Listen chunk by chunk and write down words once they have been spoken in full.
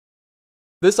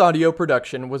This audio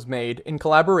production was made in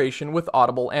collaboration with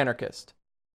Audible Anarchist.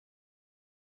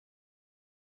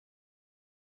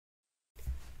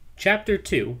 Chapter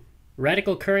 2: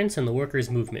 Radical Currents in the Workers'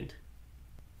 Movement.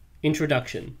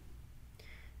 Introduction.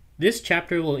 This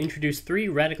chapter will introduce three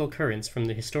radical currents from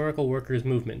the historical workers'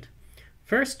 movement.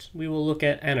 First, we will look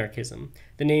at anarchism,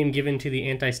 the name given to the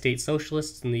anti-state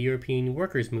socialists in the European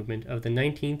workers' movement of the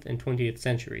 19th and 20th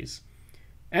centuries.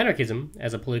 Anarchism,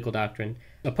 as a political doctrine,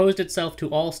 opposed itself to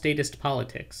all statist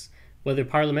politics, whether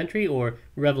parliamentary or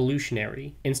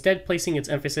revolutionary, instead placing its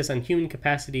emphasis on human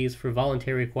capacities for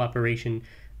voluntary cooperation,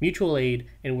 mutual aid,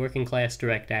 and working-class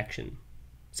direct action.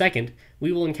 Second,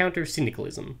 we will encounter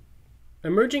syndicalism.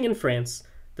 Emerging in France,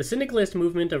 the syndicalist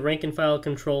movement of rank-and-file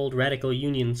controlled radical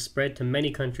unions spread to many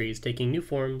countries, taking new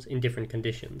forms in different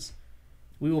conditions.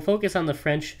 We will focus on the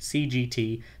French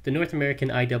CGT, the North American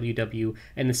IWW,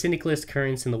 and the syndicalist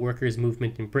currents in the workers'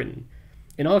 movement in Britain.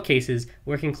 In all cases,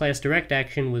 working-class direct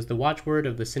action was the watchword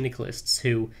of the syndicalists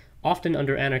who, often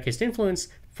under anarchist influence,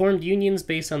 formed unions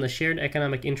based on the shared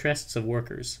economic interests of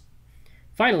workers.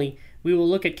 Finally, we will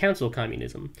look at council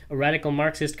communism, a radical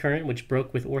Marxist current which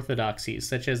broke with orthodoxies,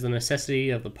 such as the necessity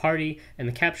of the party and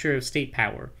the capture of state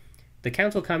power. The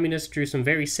council communists drew some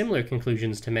very similar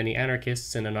conclusions to many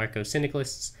anarchists and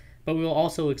anarcho-syndicalists, but we will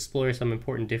also explore some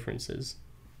important differences.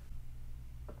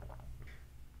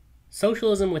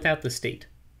 Socialism without the state.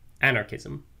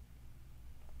 Anarchism.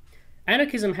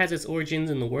 Anarchism has its origins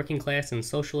in the working class and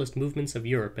socialist movements of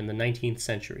Europe in the 19th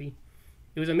century.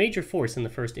 It was a major force in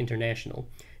the First International,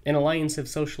 an alliance of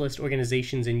socialist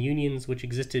organizations and unions which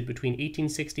existed between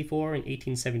 1864 and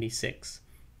 1876.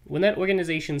 When that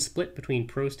organization split between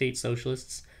pro-state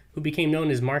socialists, who became known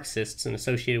as Marxists and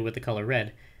associated with the color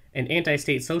red, and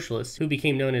anti-state socialists, who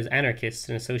became known as anarchists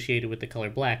and associated with the color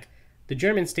black, the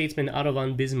German statesman Otto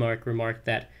von Bismarck remarked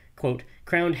that, quote,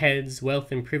 "crowned heads,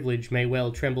 wealth, and privilege may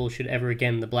well tremble should ever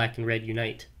again the black and red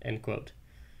unite," end quote.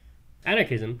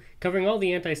 Anarchism, covering all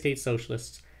the anti-state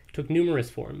socialists, took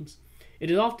numerous forms. It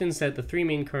is often said the three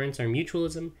main currents are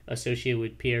mutualism, associated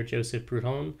with Pierre-Joseph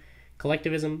Proudhon,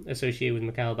 collectivism, associated with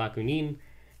Mikhail Bakunin,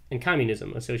 and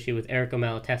communism, associated with Errico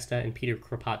Malatesta and Peter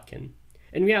Kropotkin.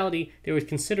 In reality, there was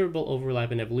considerable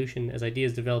overlap in evolution as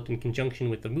ideas developed in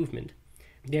conjunction with the movement.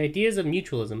 The ideas of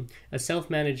mutualism, a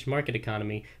self-managed market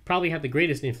economy, probably had the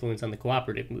greatest influence on the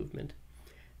cooperative movement.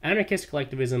 Anarchist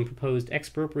collectivism proposed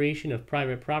expropriation of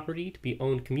private property to be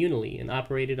owned communally and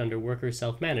operated under workers'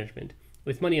 self-management,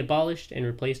 with money abolished and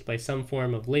replaced by some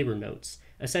form of labor notes,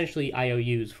 essentially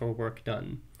IOUs for work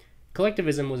done.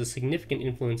 Collectivism was a significant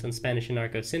influence on Spanish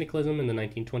anarcho-syndicalism in the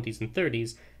 1920s and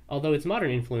 30s, although its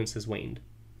modern influence has waned.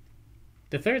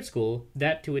 The third school,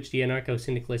 that to which the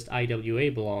anarcho-syndicalist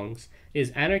IWA belongs,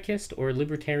 is anarchist or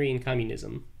libertarian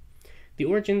communism. The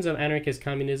origins of anarchist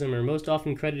communism are most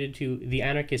often credited to the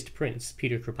anarchist prince,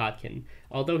 Peter Kropotkin,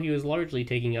 although he was largely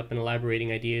taking up and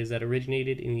elaborating ideas that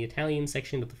originated in the Italian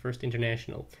section of the First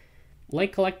International.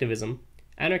 Like collectivism,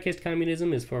 anarchist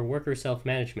communism is for worker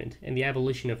self-management and the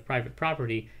abolition of private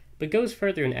property, but goes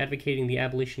further in advocating the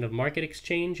abolition of market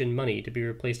exchange and money to be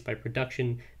replaced by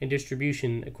production and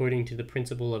distribution according to the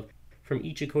principle of from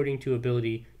each according to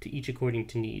ability to each according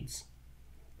to needs.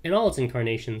 In all its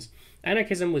incarnations,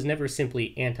 anarchism was never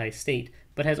simply anti-state,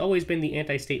 but has always been the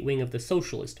anti-state wing of the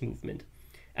socialist movement.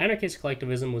 Anarchist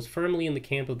collectivism was firmly in the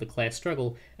camp of the class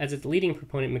struggle, as its leading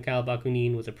proponent Mikhail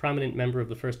Bakunin was a prominent member of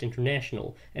the First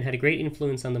International and had a great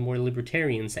influence on the more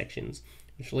libertarian sections,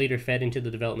 which later fed into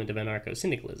the development of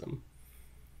anarcho-syndicalism.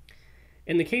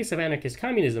 In the case of anarchist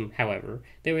communism, however,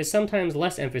 there is sometimes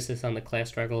less emphasis on the class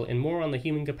struggle and more on the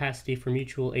human capacity for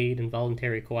mutual aid and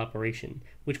voluntary cooperation,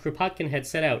 which Kropotkin had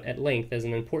set out at length as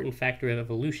an important factor of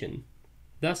evolution.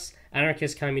 Thus,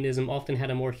 anarchist communism often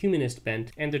had a more humanist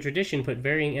bent, and the tradition put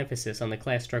varying emphasis on the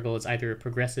class struggle as either a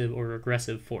progressive or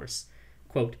regressive force.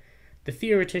 Quote, "The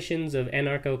theoreticians of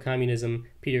anarcho-communism,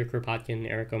 Peter Kropotkin,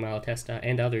 Errico Malatesta,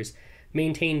 and others,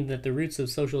 maintained that the roots of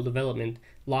social development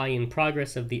lie in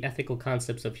progress of the ethical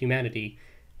concepts of humanity,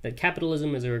 that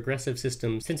capitalism is a regressive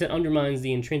system since it undermines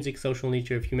the intrinsic social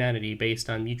nature of humanity based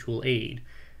on mutual aid,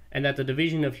 and that the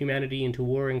division of humanity into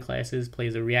warring classes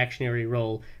plays a reactionary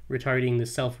role, retarding the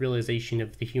self-realization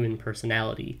of the human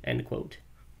personality," end quote.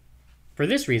 For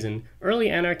this reason, early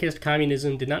anarchist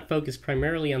communism did not focus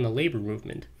primarily on the labor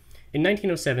movement. In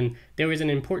 1907, there was an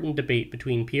important debate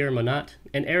between Pierre Monod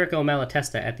and Errico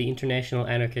Malatesta at the International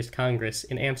Anarchist Congress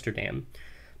in Amsterdam.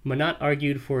 Monod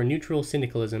argued for a neutral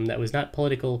syndicalism that was not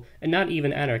political and not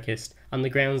even anarchist on the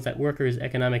grounds that workers'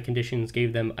 economic conditions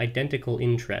gave them identical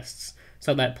interests,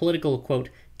 so that political, quote,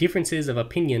 differences of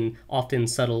opinion, often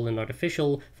subtle and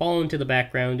artificial, fall into the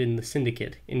background in the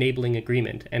syndicate, enabling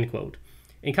agreement, end quote.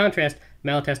 In contrast,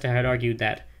 Malatesta had argued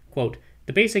that, quote,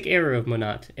 the basic error of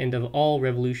Monat and of all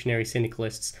revolutionary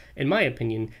syndicalists, in my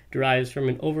opinion, derives from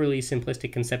an overly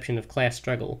simplistic conception of class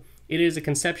struggle. It is a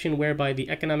conception whereby the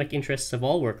economic interests of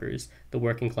all workers, the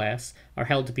working class, are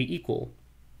held to be equal.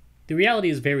 The reality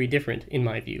is very different, in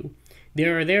my view.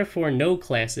 There are therefore no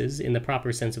classes in the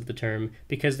proper sense of the term,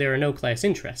 because there are no class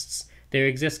interests. There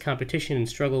exists competition and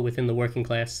struggle within the working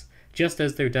class, just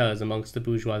as there does amongst the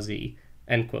bourgeoisie,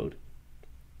 end quote.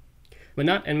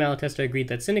 Monat and Malatesta agreed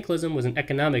that syndicalism was an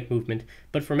economic movement,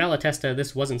 but for Malatesta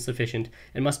this wasn't sufficient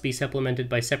and must be supplemented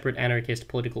by separate anarchist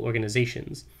political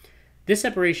organizations. This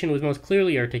separation was most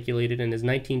clearly articulated in his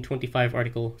 1925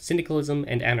 article, Syndicalism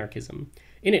and Anarchism.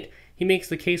 In it, he makes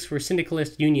the case for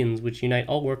syndicalist unions which unite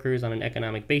all workers on an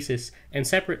economic basis, and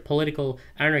separate political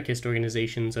anarchist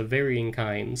organizations of varying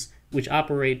kinds, which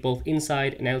operate both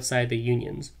inside and outside the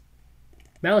unions.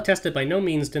 Malatesta by no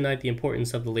means denied the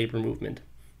importance of the labor movement.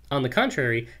 On the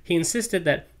contrary, he insisted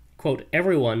that, quote,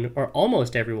 everyone, or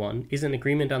almost everyone, is in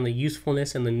agreement on the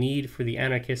usefulness and the need for the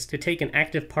anarchists to take an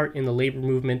active part in the labor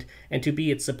movement and to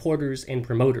be its supporters and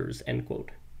promoters, end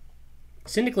quote.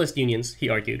 Syndicalist unions, he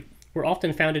argued, were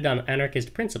often founded on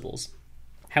anarchist principles.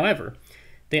 However,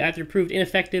 they either proved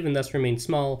ineffective and thus remained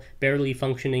small, barely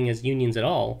functioning as unions at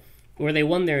all, or they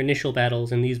won their initial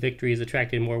battles and these victories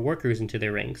attracted more workers into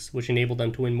their ranks, which enabled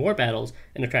them to win more battles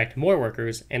and attract more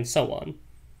workers, and so on.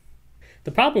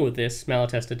 The problem with this,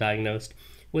 Malatesta diagnosed,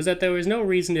 was that there was no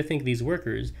reason to think these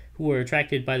workers, who were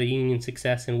attracted by the union's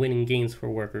success in winning gains for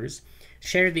workers,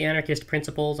 shared the anarchist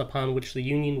principles upon which the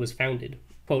union was founded.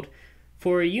 Quote,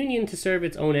 for a union to serve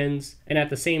its own ends, and at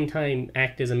the same time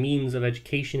act as a means of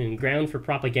education and ground for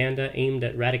propaganda aimed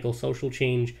at radical social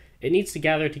change, it needs to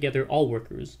gather together all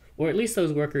workers, or at least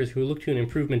those workers who look to an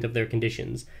improvement of their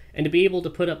conditions, and to be able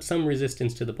to put up some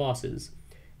resistance to the bosses.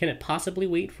 Can it possibly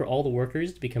wait for all the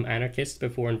workers to become anarchists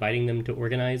before inviting them to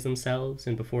organize themselves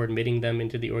and before admitting them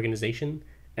into the organization?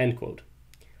 End quote.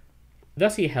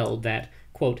 Thus he held that,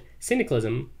 quote,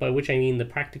 syndicalism, by which I mean the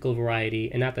practical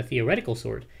variety and not the theoretical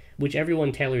sort, which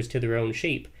everyone tailors to their own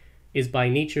shape, is by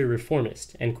nature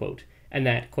reformist, end quote, and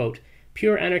that, quote,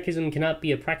 pure anarchism cannot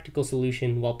be a practical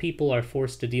solution while people are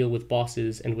forced to deal with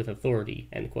bosses and with authority,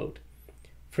 end quote.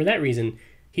 For that reason,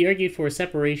 he argued for a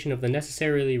separation of the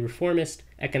necessarily reformist,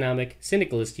 economic,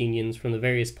 syndicalist unions from the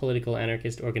various political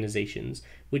anarchist organizations,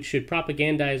 which should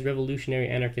propagandize revolutionary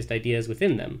anarchist ideas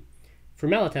within them. For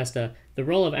Malatesta, the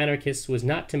role of anarchists was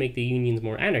not to make the unions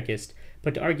more anarchist,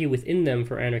 but to argue within them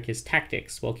for anarchist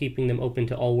tactics while keeping them open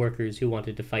to all workers who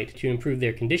wanted to fight to improve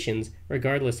their conditions,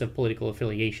 regardless of political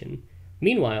affiliation.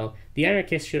 Meanwhile, the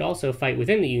anarchists should also fight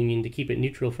within the union to keep it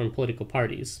neutral from political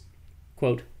parties.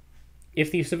 Quote, if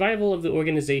the survival of the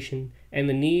organization and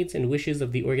the needs and wishes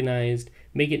of the organized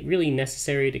make it really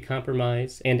necessary to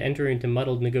compromise and enter into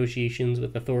muddled negotiations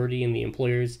with authority and the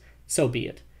employers, so be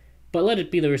it. But let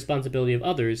it be the responsibility of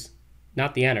others,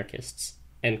 not the anarchists.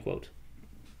 End quote.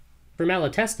 For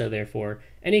Malatesta, therefore,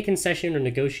 any concession or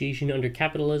negotiation under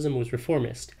capitalism was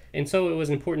reformist, and so it was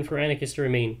important for anarchists to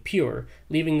remain pure,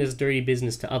 leaving this dirty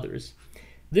business to others.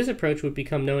 This approach would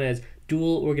become known as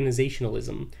dual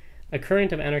organizationalism, a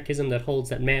current of anarchism that holds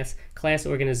that mass class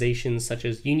organizations such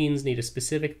as unions need a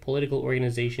specific political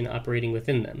organization operating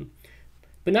within them.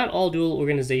 But not all dual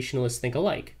organizationalists think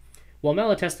alike. While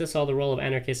Malatesta saw the role of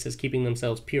anarchists as keeping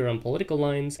themselves pure on political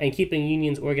lines and keeping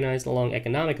unions organized along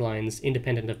economic lines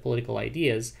independent of political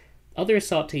ideas, others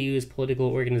sought to use political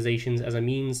organizations as a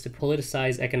means to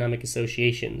politicize economic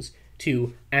associations,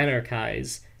 to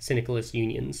anarchize syndicalist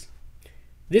unions.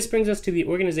 This brings us to the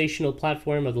organizational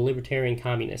platform of the Libertarian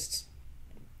Communists.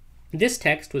 This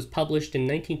text was published in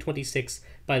 1926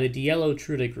 by the Diello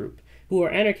Truda Group, who are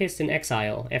anarchists in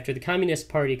exile after the Communist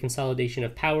Party consolidation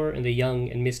of power in the young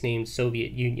and misnamed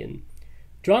Soviet Union.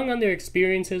 Drawing on their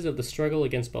experiences of the struggle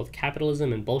against both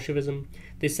capitalism and Bolshevism,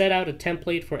 they set out a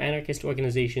template for anarchist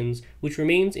organizations which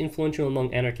remains influential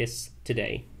among anarchists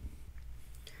today.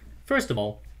 First of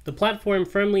all, the platform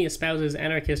firmly espouses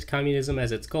anarchist communism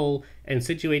as its goal and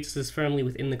situates this firmly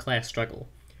within the class struggle.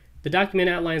 The document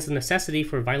outlines the necessity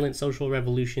for violent social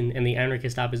revolution and the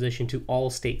anarchist opposition to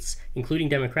all states, including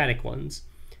democratic ones.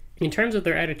 In terms of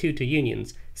their attitude to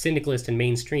unions, syndicalist and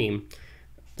mainstream,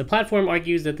 the platform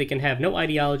argues that they can have no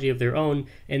ideology of their own,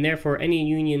 and therefore any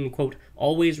union, quote,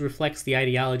 always reflects the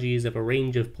ideologies of a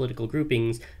range of political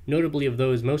groupings, notably of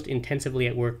those most intensively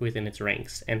at work within its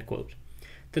ranks, end quote.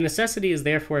 The necessity is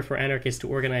therefore for anarchists to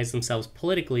organize themselves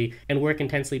politically and work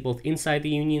intensely both inside the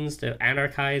unions to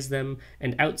anarchize them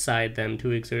and outside them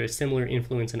to exert a similar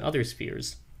influence in other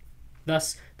spheres.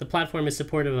 Thus, the platform is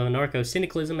supportive of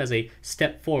anarcho-syndicalism as a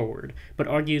step forward, but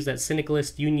argues that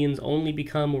syndicalist unions only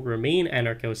become or remain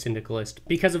anarcho-syndicalist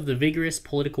because of the vigorous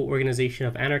political organization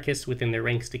of anarchists within their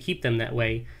ranks to keep them that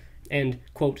way, and,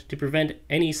 quote, to prevent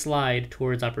any slide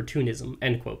towards opportunism,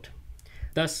 end quote.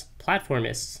 Thus,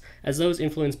 platformists, as those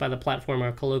influenced by the platform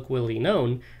are colloquially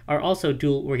known, are also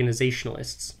dual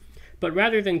organizationalists. But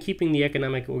rather than keeping the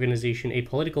economic organization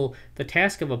apolitical, the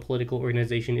task of a political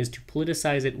organization is to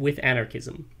politicize it with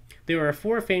anarchism. There are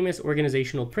 4 famous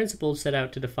organizational principles set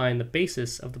out to define the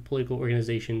basis of the political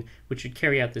organization which should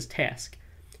carry out this task: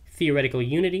 theoretical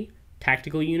unity,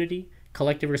 tactical unity,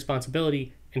 collective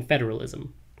responsibility, and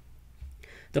federalism.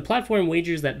 The platform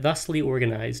wagers that thusly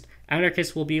organized,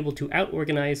 anarchists will be able to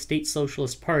out-organize state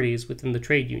socialist parties within the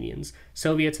trade unions,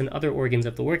 Soviets, and other organs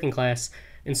of the working class,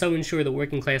 and so ensure the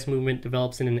working class movement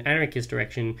develops in an anarchist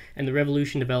direction, and the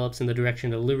revolution develops in the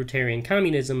direction of libertarian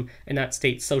communism and not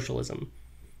state socialism.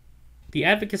 The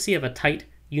advocacy of a tight,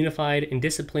 unified, and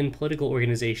disciplined political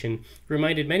organization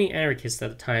reminded many anarchists at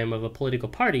the time of a political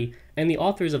party, and the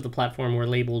authors of the platform were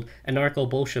labeled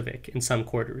anarcho-Bolshevik in some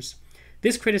quarters.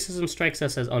 This criticism strikes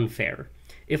us as unfair.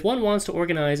 If one wants to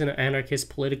organize an anarchist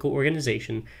political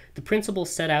organization, the principles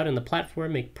set out in the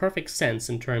platform make perfect sense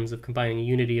in terms of combining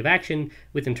unity of action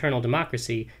with internal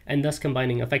democracy, and thus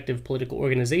combining effective political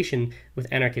organization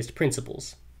with anarchist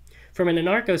principles. From an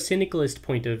anarcho-syndicalist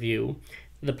point of view,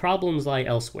 the problems lie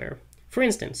elsewhere. For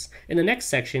instance, in the next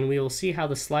section we will see how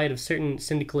the slide of certain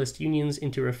syndicalist unions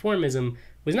into reformism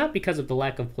was not because of the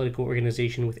lack of political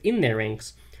organization within their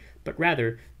ranks, but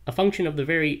rather a function of the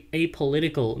very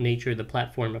apolitical nature the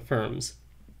platform affirms.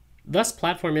 Thus,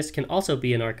 platformists can also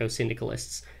be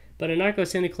anarcho-syndicalists, but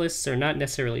anarcho-syndicalists are not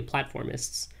necessarily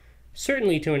platformists.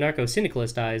 Certainly, to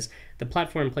anarcho-syndicalist eyes, the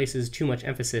platform places too much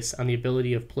emphasis on the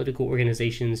ability of political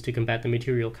organizations to combat the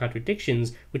material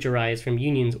contradictions which arise from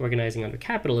unions organizing under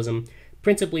capitalism,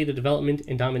 principally the development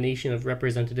and domination of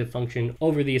representative function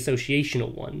over the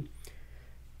associational one.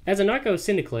 As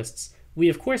anarcho-syndicalists, we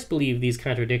of course believe these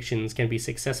contradictions can be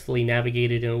successfully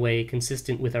navigated in a way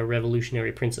consistent with our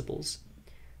revolutionary principles.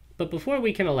 But before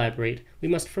we can elaborate, we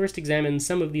must first examine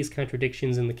some of these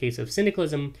contradictions in the case of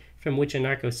syndicalism, from which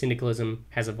anarcho-syndicalism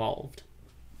has evolved.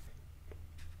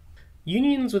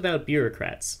 Unions without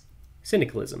bureaucrats.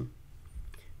 Syndicalism.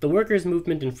 The workers'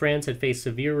 movement in France had faced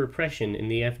severe repression in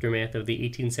the aftermath of the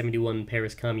 1871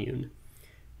 Paris Commune.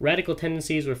 Radical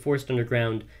tendencies were forced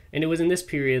underground, and it was in this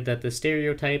period that the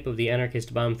stereotype of the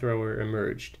anarchist bomb thrower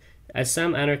emerged, as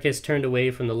some anarchists turned away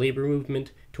from the labor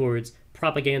movement towards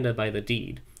propaganda by the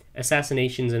deed,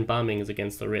 assassinations and bombings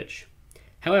against the rich.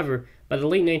 However, by the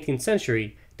late 19th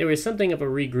century, there was something of a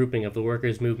regrouping of the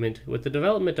workers' movement with the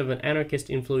development of an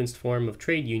anarchist-influenced form of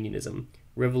trade unionism,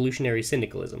 revolutionary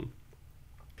syndicalism.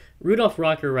 Rudolf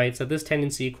Rocker writes that this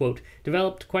tendency, quote,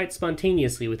 developed quite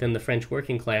spontaneously within the French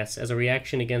working class as a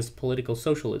reaction against political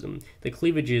socialism, the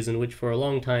cleavages in which for a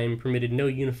long time permitted no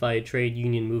unified trade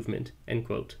union movement, end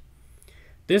quote.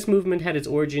 This movement had its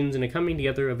origins in a coming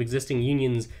together of existing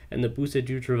unions and the Bourse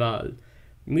du Travail,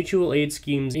 mutual aid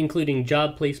schemes including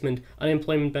job placement,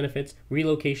 unemployment benefits,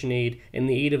 relocation aid, and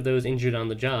the aid of those injured on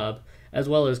the job, as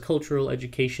well as cultural,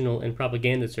 educational, and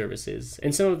propaganda services,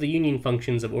 and some of the union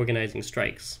functions of organizing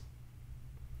strikes.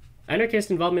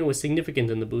 Anarchist involvement was significant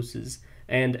in the Bourses,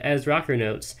 and, as Rocker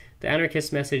notes, the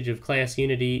anarchist message of class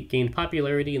unity gained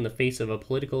popularity in the face of a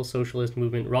political socialist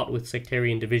movement wrought with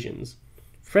sectarian divisions.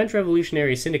 French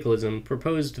revolutionary syndicalism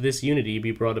proposed this unity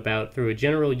be brought about through a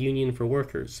general union for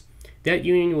workers. That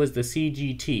union was the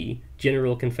CGT,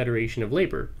 General Confederation of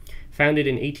Labor, founded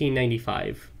in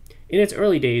 1895. In its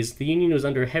early days, the union was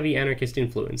under heavy anarchist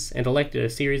influence and elected a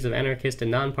series of anarchist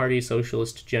and non-party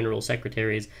socialist general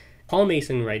secretaries. Paul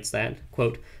Mason writes that,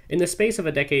 quote, in the space of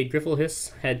a decade,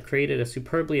 Griffelhus had created a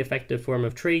superbly effective form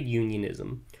of trade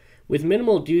unionism. With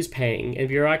minimal dues paying and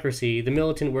bureaucracy, the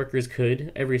militant workers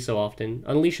could, every so often,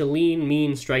 unleash a lean,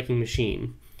 mean striking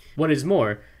machine. What is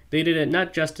more, they did it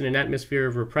not just in an atmosphere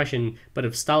of repression, but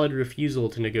of stolid refusal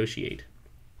to negotiate.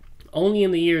 Only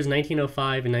in the years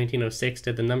 1905 and 1906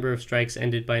 did the number of strikes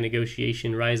ended by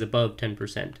negotiation rise above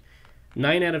 10%.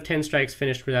 9 out of 10 strikes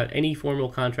finished without any formal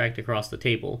contract across the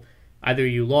table. Either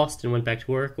you lost and went back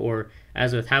to work, or,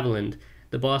 as with Haviland,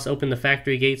 the boss opened the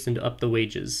factory gates and upped the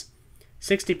wages.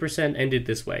 60% ended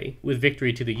this way, with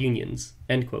victory to the unions.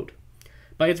 End quote.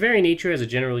 By its very nature as a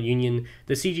general union,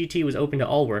 the CGT was open to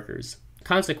all workers.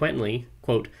 Consequently,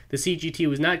 quote, the CGT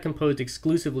was not composed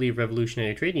exclusively of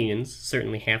revolutionary trade unions,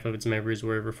 certainly half of its members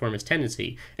were of reformist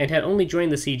tendency, and had only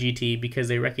joined the CGT because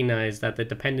they recognized that the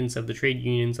dependence of the trade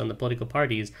unions on the political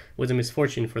parties was a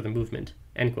misfortune for the movement,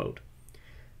 end quote.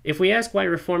 If we ask why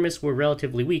reformists were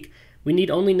relatively weak, we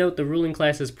need only note the ruling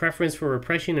class's preference for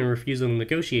repression and refusal to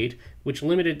negotiate, which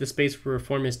limited the space for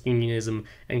reformist unionism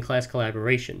and class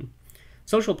collaboration.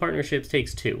 Social partnerships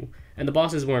takes two, and the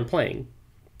bosses weren't playing.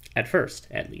 At first,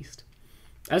 at least.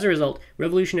 As a result,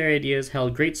 revolutionary ideas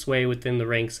held great sway within the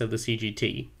ranks of the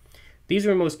CGT. These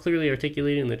were most clearly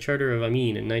articulated in the Charter of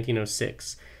Amiens in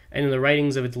 1906, and in the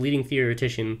writings of its leading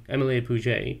theoretician, Émile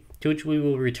Pouget, to which we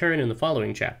will return in the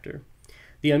following chapter.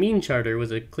 The Amiens Charter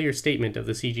was a clear statement of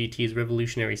the CGT's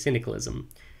revolutionary syndicalism.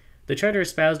 The Charter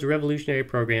espoused a revolutionary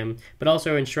program, but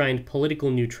also enshrined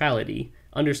political neutrality,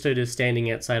 understood as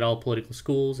standing outside all political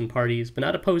schools and parties, but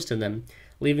not opposed to them,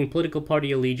 leaving political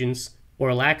party allegiance,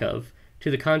 or lack of,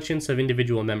 to the conscience of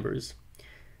individual members.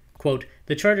 Quote,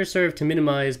 the Charter served to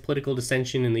minimize political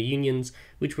dissension in the unions,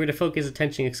 which were to focus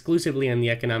attention exclusively on the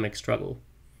economic struggle.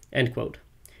 End quote.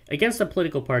 Against the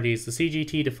political parties, the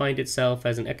CGT defined itself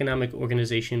as an economic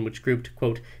organization which grouped,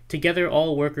 quote, together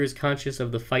all workers conscious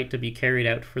of the fight to be carried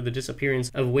out for the disappearance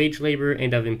of wage labor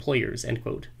and of employers, end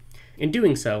quote. In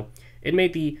doing so, it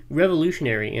made the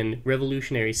revolutionary and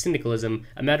revolutionary syndicalism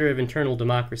a matter of internal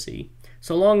democracy.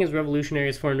 So long as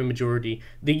revolutionaries formed a majority,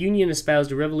 the Union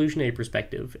espoused a revolutionary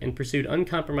perspective and pursued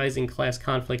uncompromising class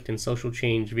conflict and social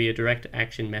change via direct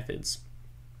action methods.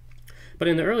 But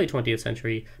in the early 20th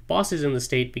century, bosses in the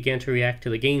state began to react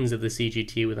to the gains of the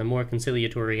CGT with a more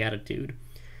conciliatory attitude.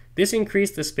 This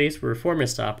increased the space for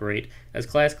reformists to operate, as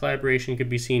class collaboration could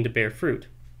be seen to bear fruit.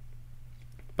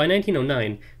 By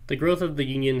 1909, the growth of the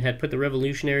Union had put the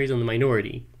revolutionaries on the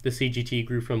minority. The CGT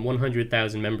grew from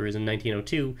 100,000 members in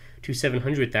 1902 to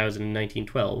 700,000 in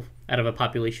 1912, out of a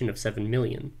population of 7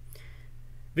 million.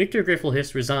 Victor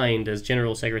Griffelhist resigned as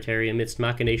General Secretary amidst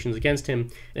machinations against him,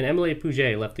 and Émile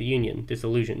Pouget left the Union,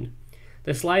 disillusioned.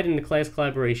 The slide into class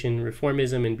collaboration,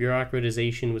 reformism, and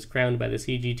bureaucratization was crowned by the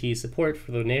CGT's support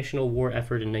for the national war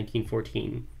effort in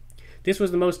 1914. This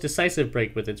was the most decisive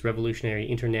break with its revolutionary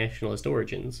internationalist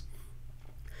origins.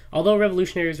 Although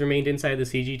revolutionaries remained inside the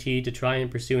CGT to try and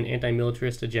pursue an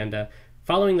anti-militarist agenda,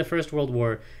 following the First World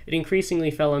War, it increasingly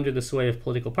fell under the sway of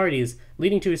political parties,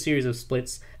 leading to a series of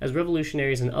splits as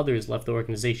revolutionaries and others left the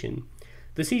organization.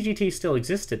 The CGT still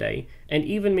exists today, and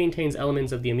even maintains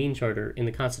elements of the Amiens Charter in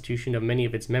the constitution of many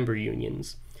of its member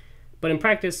unions. But in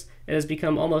practice, it has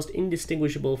become almost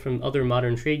indistinguishable from other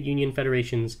modern trade union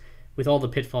federations, with all the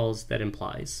pitfalls that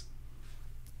implies.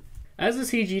 As the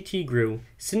CGT grew,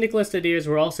 syndicalist ideas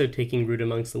were also taking root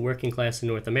amongst the working class in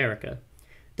North America.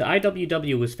 The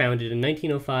IWW was founded in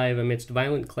 1905 amidst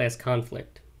violent class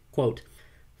conflict. Quote,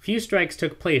 few strikes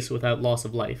took place without loss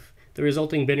of life. The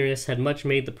resulting bitterness had much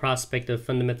made the prospect of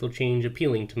fundamental change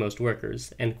appealing to most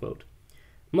workers. End quote.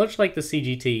 Much like the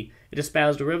CGT, it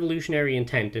espoused a revolutionary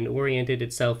intent and oriented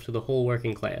itself to the whole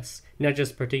working class, not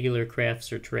just particular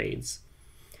crafts or trades.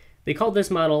 They called this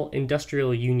model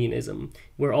industrial unionism,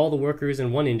 where all the workers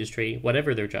in one industry,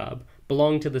 whatever their job,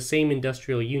 belonged to the same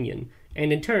industrial union,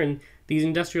 and in turn, these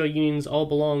industrial unions all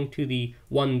belonged to the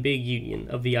one big union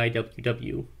of the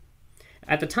IWW.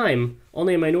 At the time,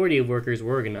 only a minority of workers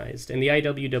were organized, and the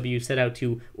IWW set out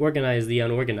to organize the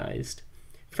unorganized.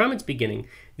 From its beginning,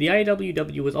 the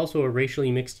IWW was also a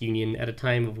racially mixed union at a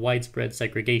time of widespread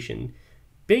segregation.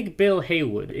 Big Bill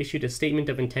Haywood issued a statement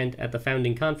of intent at the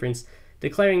founding conference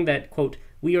declaring that, quote,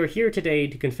 we are here today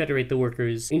to confederate the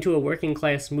workers into a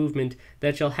working-class movement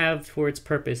that shall have for its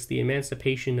purpose the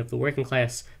emancipation of the working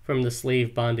class from the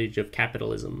slave bondage of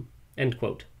capitalism, end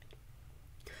quote.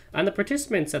 On the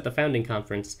participants at the founding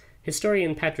conference,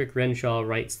 historian Patrick Renshaw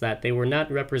writes that they were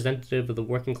not representative of the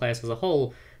working class as a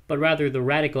whole, but rather the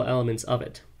radical elements of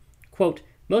it. Quote,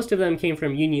 most of them came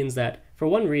from unions that, for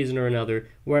one reason or another,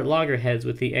 were at loggerheads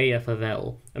with the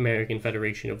AFL, American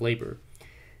Federation of Labor.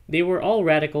 They were all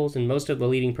radicals, and most of the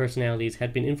leading personalities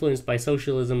had been influenced by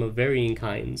socialism of varying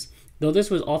kinds, though this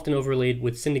was often overlaid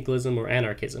with syndicalism or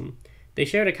anarchism. They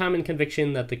shared a common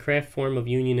conviction that the craft form of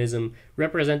unionism,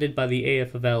 represented by the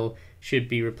AFL, should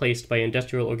be replaced by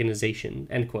industrial organization,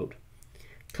 end quote.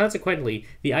 Consequently,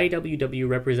 the IWW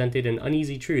represented an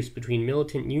uneasy truce between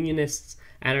militant unionists,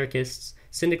 anarchists,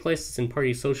 syndicalists, and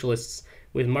party socialists,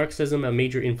 with Marxism a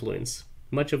major influence.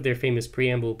 Much of their famous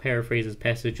preamble paraphrases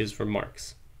passages from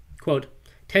Marx. Quote,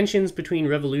 tensions between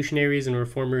revolutionaries and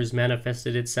reformers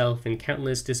manifested itself in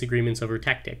countless disagreements over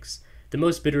tactics. The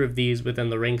most bitter of these within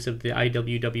the ranks of the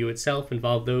IWW itself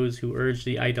involved those who urged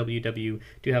the IWW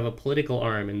to have a political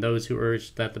arm and those who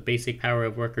urged that the basic power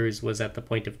of workers was at the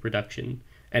point of production."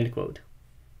 End quote.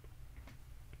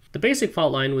 The basic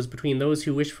fault line was between those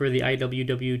who wished for the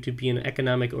IWW to be an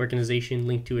economic organization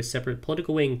linked to a separate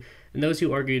political wing and those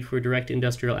who argued for direct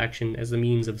industrial action as the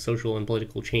means of social and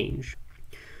political change.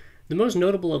 The most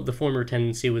notable of the former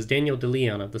tendency was Daniel De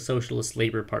Leon of the Socialist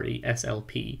Labor Party,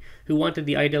 SLP, who wanted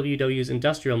the IWW's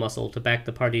industrial muscle to back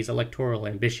the party's electoral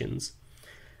ambitions.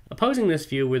 Opposing this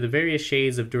view were the various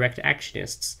shades of direct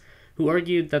actionists, who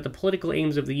argued that the political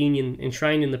aims of the Union,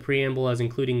 enshrined in the preamble as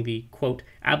including the, quote,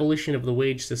 abolition of the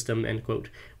wage system, end quote,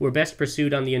 were best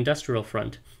pursued on the industrial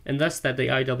front, and thus that the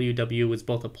IWW was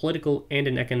both a political and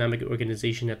an economic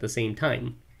organization at the same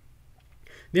time.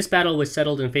 This battle was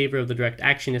settled in favor of the direct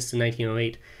actionists in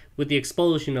 1908, with the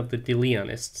expulsion of the De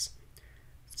Leonists.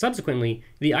 Subsequently,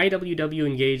 the IWW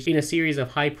engaged in a series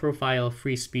of high-profile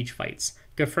free speech fights,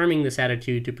 confirming this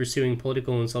attitude to pursuing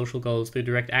political and social goals through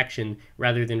direct action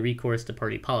rather than recourse to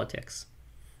party politics.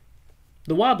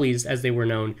 The Wobblies, as they were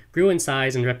known, grew in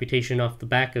size and reputation off the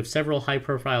back of several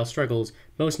high-profile struggles,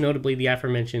 most notably the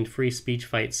aforementioned free speech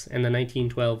fights and the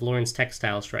 1912 Lawrence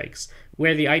textile strikes,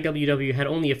 where the IWW had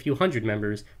only a few hundred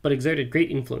members, but exerted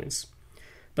great influence.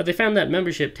 But they found that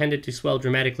membership tended to swell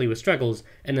dramatically with struggles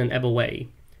and then ebb away.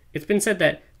 It's been said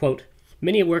that, quote,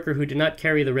 many a worker who did not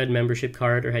carry the red membership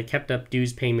card or had kept up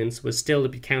dues payments was still to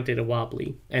be counted a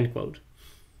wobbly, end quote.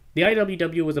 The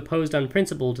IWW was opposed on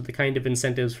principle to the kind of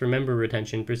incentives for member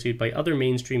retention pursued by other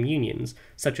mainstream unions,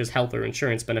 such as health or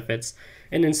insurance benefits,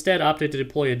 and instead opted to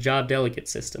deploy a job delegate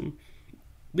system.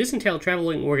 This entailed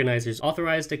traveling organizers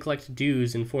authorized to collect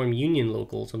dues and form union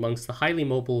locals amongst the highly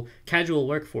mobile, casual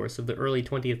workforce of the early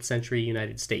 20th century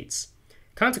United States.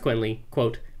 Consequently,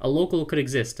 quote, a local could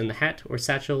exist in the hat or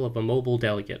satchel of a mobile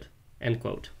delegate, end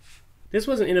quote. This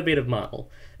was an innovative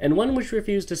model, and one which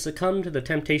refused to succumb to the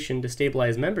temptation to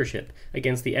stabilize membership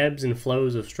against the ebbs and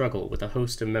flows of struggle with a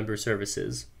host of member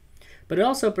services. But it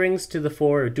also brings to the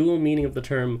fore a dual meaning of the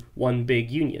term one big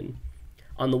union.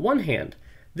 On the one hand,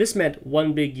 this meant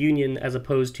one big union as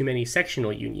opposed to many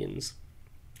sectional unions.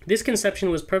 This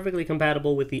conception was perfectly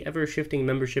compatible with the ever-shifting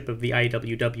membership of the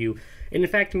IWW, and in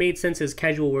fact made sense as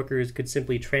casual workers could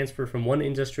simply transfer from one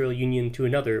industrial union to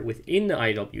another within the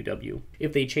IWW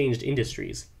if they changed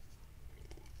industries.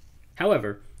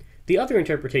 However, the other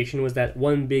interpretation was that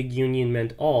one big union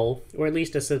meant all, or at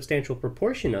least a substantial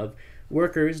proportion of,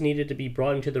 workers needed to be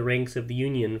brought into the ranks of the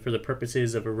union for the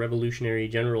purposes of a revolutionary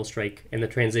general strike and the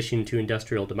transition to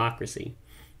industrial democracy.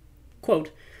 Quote,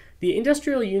 the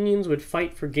industrial unions would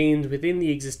fight for gains within the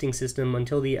existing system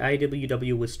until the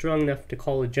IWW was strong enough to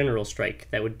call a general strike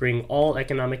that would bring all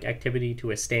economic activity to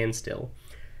a standstill.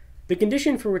 The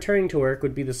condition for returning to work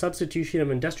would be the substitution of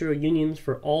industrial unions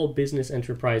for all business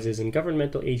enterprises and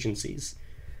governmental agencies.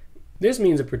 This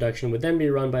means of production would then be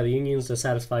run by the unions to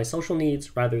satisfy social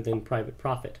needs rather than private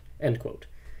profit, end quote.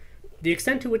 The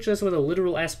extent to which this was a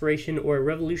literal aspiration or a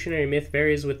revolutionary myth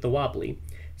varies with the wobbly.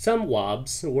 Some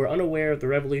wobs were unaware of the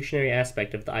revolutionary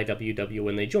aspect of the IWW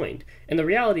when they joined, and the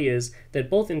reality is that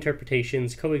both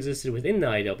interpretations coexisted within the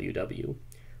IWW.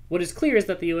 What is clear is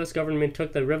that the US government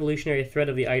took the revolutionary threat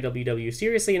of the IWW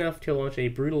seriously enough to launch a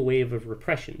brutal wave of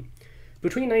repression.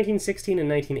 Between 1916 and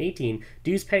 1918,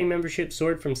 dues-paying membership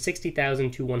soared from 60,000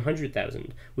 to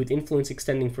 100,000, with influence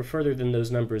extending for further than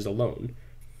those numbers alone.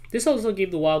 This also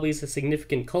gave the Wobblies a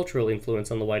significant cultural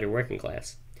influence on the wider working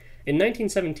class. In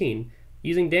 1917,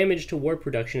 using damage to war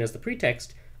production as the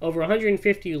pretext, over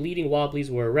 150 leading Wobblies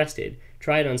were arrested,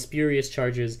 tried on spurious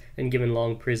charges, and given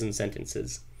long prison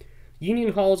sentences.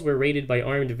 Union halls were raided by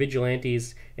armed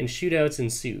vigilantes, and shootouts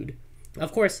ensued.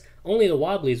 Of course, only the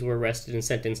Wobblies were arrested and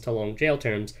sentenced to long jail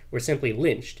terms, or simply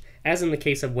lynched, as in the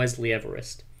case of Wesley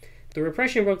Everest. The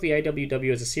repression broke the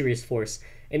IWW as a serious force,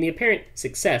 and the apparent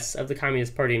success of the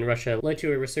Communist Party in Russia led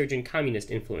to a resurgent communist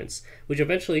influence, which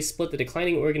eventually split the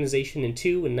declining organization in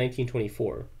two in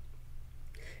 1924.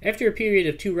 After a period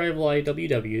of two rival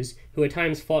IWWs, who at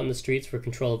times fought in the streets for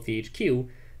control of the HQ,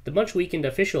 the much weakened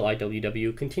official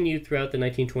IWW continued throughout the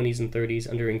 1920s and 30s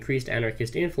under increased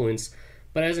anarchist influence,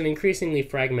 but as an increasingly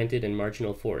fragmented and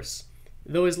marginal force.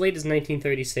 Though as late as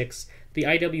 1936, the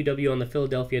IWW on the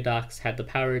Philadelphia docks had the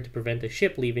power to prevent a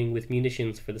ship leaving with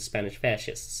munitions for the Spanish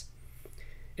fascists.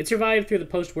 It survived through the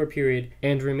post-war period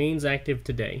and remains active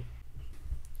today.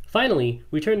 Finally,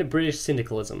 we turn to British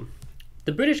syndicalism.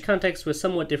 The British context was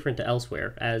somewhat different to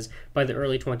elsewhere, as, by the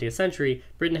early 20th century,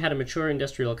 Britain had a mature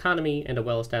industrial economy and a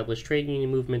well-established trade union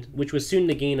movement, which was soon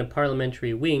to gain a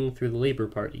parliamentary wing through the Labour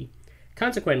Party.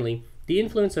 Consequently, the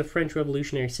influence of French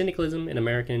revolutionary syndicalism and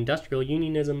American industrial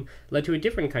unionism led to a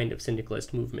different kind of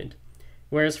syndicalist movement.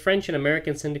 Whereas French and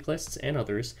American syndicalists and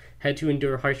others had to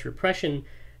endure harsh repression,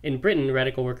 in Britain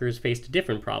radical workers faced a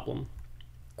different problem.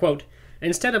 Quote,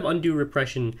 instead of undue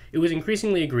repression, it was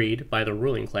increasingly agreed, by the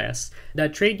ruling class,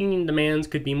 that trade union demands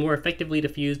could be more effectively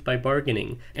diffused by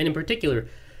bargaining, and in particular,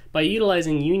 by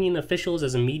utilizing union officials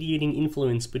as a mediating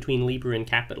influence between labor and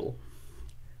capital.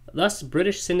 Thus,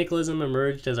 British syndicalism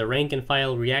emerged as a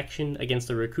rank-and-file reaction against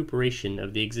the recuperation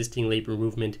of the existing labor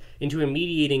movement into a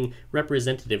mediating,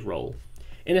 representative role.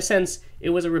 In a sense, it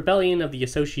was a rebellion of the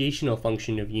associational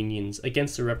function of unions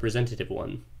against the representative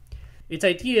one. Its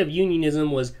idea of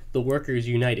unionism was the workers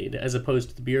united, as opposed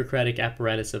to the bureaucratic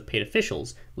apparatus of paid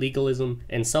officials, legalism,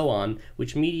 and so on,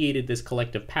 which mediated this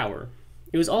collective power.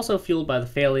 It was also fueled by the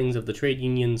failings of the trade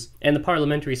unions and the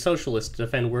parliamentary socialists to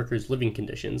defend workers' living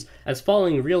conditions, as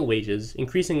falling real wages,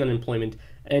 increasing unemployment,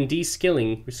 and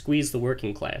de-skilling squeezed the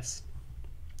working class.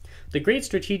 The great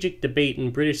strategic debate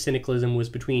in British syndicalism was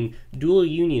between dual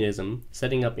unionism,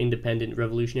 setting up independent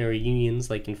revolutionary unions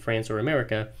like in France or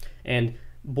America, and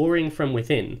boring from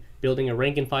within, building a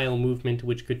rank-and-file movement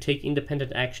which could take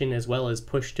independent action as well as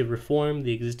push to reform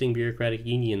the existing bureaucratic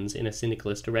unions in a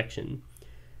syndicalist direction.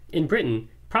 In Britain,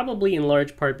 probably in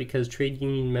large part because trade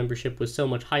union membership was so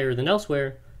much higher than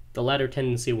elsewhere, the latter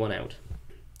tendency won out.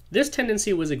 This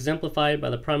tendency was exemplified by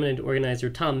the prominent organizer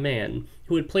Tom Mann,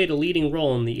 who had played a leading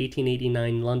role in the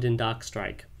 1889 London dock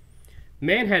strike.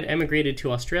 Mann had emigrated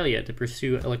to Australia to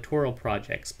pursue electoral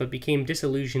projects, but became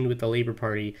disillusioned with the Labour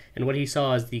Party and what he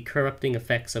saw as the corrupting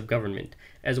effects of government,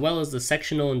 as well as the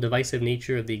sectional and divisive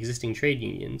nature of the existing trade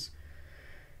unions.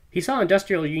 He saw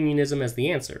industrial unionism as the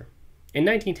answer. In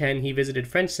 1910, he visited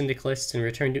French syndicalists and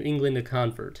returned to England a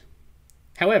convert.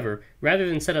 However, rather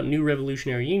than set up new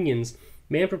revolutionary unions,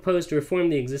 Mann proposed to reform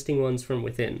the existing ones from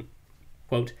within.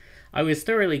 Quote, I was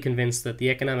thoroughly convinced that the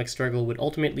economic struggle would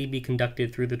ultimately be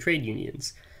conducted through the trade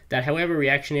unions, that however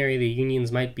reactionary the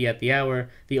unions might be at the hour,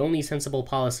 the only sensible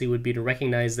policy would be to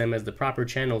recognize them as the proper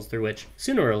channels through which,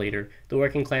 sooner or later, the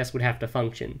working class would have to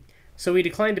function. So he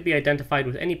declined to be identified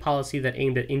with any policy that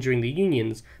aimed at injuring the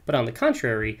unions, but on the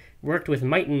contrary, worked with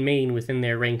might and main within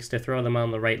their ranks to throw them on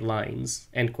the right lines.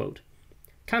 End quote.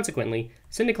 Consequently,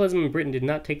 syndicalism in Britain did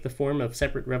not take the form of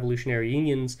separate revolutionary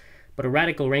unions, but a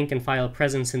radical rank-and-file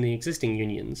presence in the existing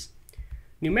unions.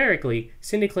 Numerically,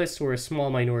 syndicalists were a small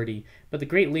minority, but the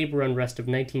great labor unrest of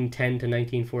 1910 to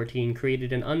 1914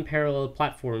 created an unparalleled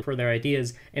platform for their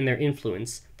ideas and their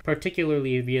influence,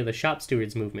 particularly via the shop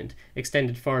stewards movement,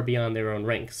 extended far beyond their own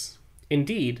ranks.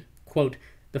 Indeed, quote,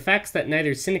 the facts that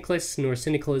neither syndicalists nor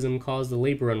syndicalism caused the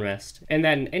labor unrest, and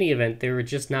that in any event there were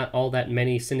just not all that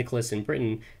many syndicalists in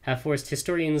Britain, have forced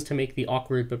historians to make the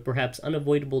awkward but perhaps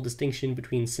unavoidable distinction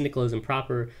between syndicalism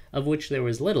proper, of which there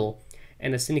was little,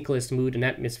 and a syndicalist mood and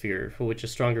atmosphere, for which a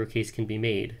stronger case can be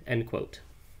made. End quote.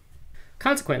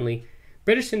 Consequently,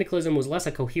 British syndicalism was less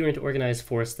a coherent organized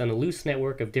force than a loose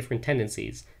network of different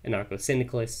tendencies,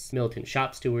 anarcho-syndicalists, militant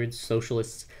shop stewards,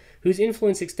 socialists, whose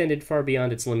influence extended far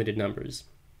beyond its limited numbers.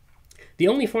 The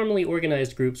only formally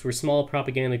organized groups were small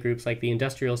propaganda groups like the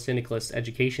Industrial Syndicalist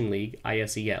Education League,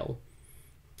 ISEL.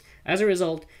 As a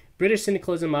result, British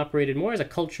syndicalism operated more as a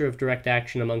culture of direct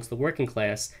action amongst the working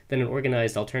class than an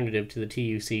organized alternative to the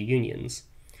TUC unions.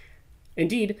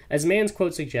 Indeed, as Mann's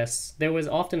quote suggests, there was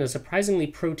often a surprisingly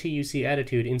pro-TUC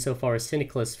attitude insofar as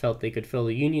syndicalists felt they could fill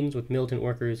the unions with militant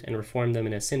workers and reform them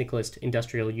in a syndicalist,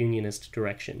 industrial unionist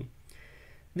direction.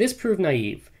 This proved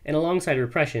naive, and alongside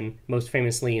repression, most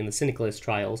famously in the syndicalist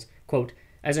trials, quote,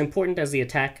 as important as the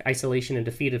attack, isolation, and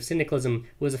defeat of syndicalism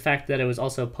was the fact that it was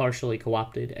also partially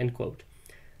co-opted, end quote.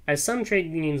 As some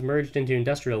trade unions merged into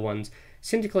industrial ones,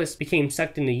 syndicalists became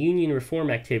sucked into union reform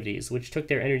activities, which took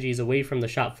their energies away from the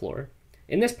shop floor.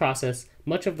 In this process,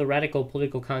 much of the radical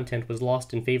political content was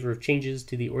lost in favor of changes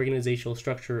to the organizational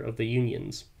structure of the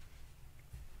unions.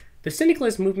 The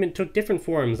syndicalist movement took different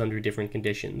forms under different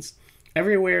conditions.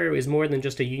 Everywhere it was more than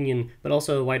just a union, but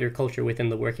also a wider culture within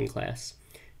the working class.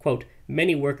 Quote,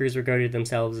 many workers regarded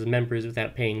themselves as members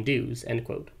without paying dues, end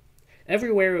quote.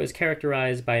 Everywhere it was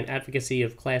characterized by an advocacy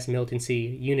of class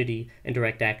militancy, unity, and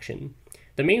direct action.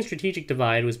 The main strategic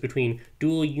divide was between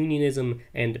dual unionism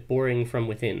and boring from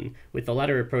within, with the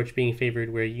latter approach being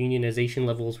favored where unionization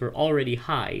levels were already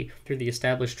high through the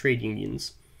established trade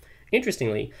unions.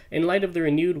 Interestingly, in light of the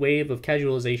renewed wave of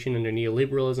casualization under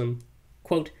neoliberalism,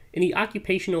 quote, in the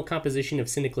occupational composition of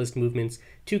syndicalist movements,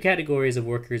 two categories of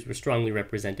workers were strongly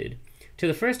represented. To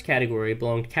the first category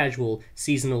belonged casual,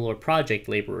 seasonal, or project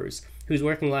laborers, whose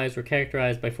working lives were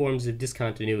characterized by forms of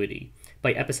discontinuity.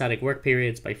 by episodic work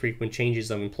periods, by frequent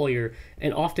changes of employer,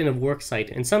 and often of work site,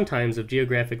 and sometimes of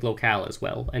geographic locale as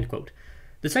well." End quote.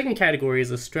 The second category is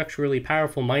the structurally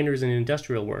powerful miners and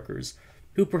industrial workers,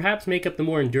 who perhaps make up the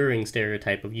more enduring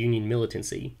stereotype of union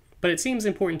militancy. But it seems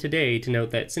important today to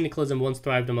note that syndicalism once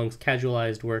thrived amongst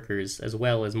casualized workers as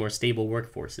well as more stable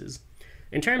workforces.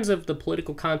 In terms of the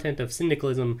political content of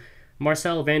syndicalism,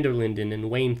 Marcel van der Linden and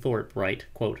Wayne Thorpe write,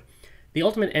 quote, "The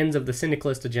ultimate ends of the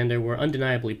syndicalist agenda were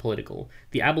undeniably political: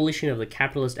 the abolition of the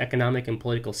capitalist economic and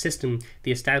political system,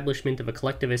 the establishment of a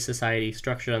collectivist society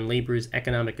structured on labor's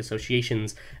economic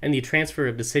associations, and the transfer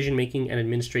of decision-making and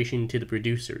administration to the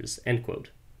producers." End quote.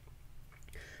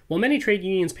 While many trade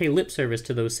unions pay lip service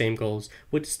to those same goals,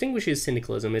 what distinguishes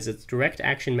syndicalism is its direct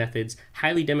action methods,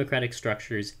 highly democratic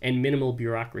structures, and minimal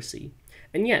bureaucracy.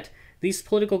 And yet, these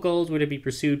political goals were to be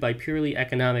pursued by purely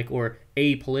economic or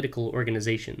apolitical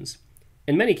organizations.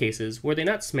 In many cases, were they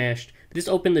not smashed, this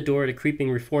opened the door to creeping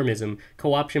reformism,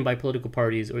 co-option by political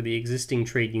parties or the existing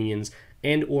trade unions,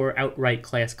 and or outright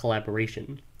class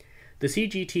collaboration. The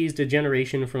CGT's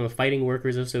degeneration from a fighting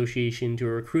workers' association to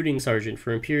a recruiting sergeant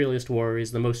for imperialist war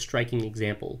is the most striking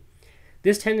example.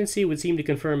 This tendency would seem to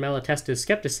confirm Malatesta's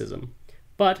skepticism,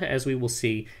 but, as we will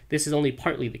see, this is only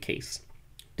partly the case.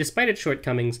 Despite its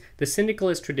shortcomings, the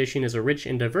syndicalist tradition is a rich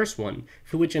and diverse one,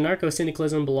 for which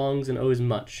anarcho-syndicalism belongs and owes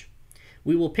much.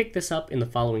 We will pick this up in the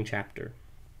following chapter.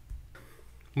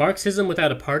 Marxism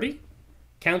without a party?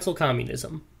 Council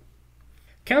Communism.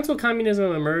 Council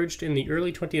communism emerged in the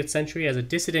early 20th century as a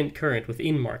dissident current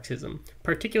within Marxism,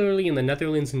 particularly in the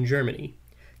Netherlands and Germany.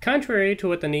 Contrary to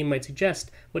what the name might suggest,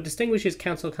 what distinguishes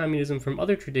council communism from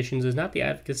other traditions is not the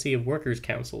advocacy of workers'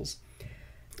 councils.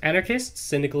 Anarchists,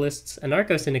 syndicalists,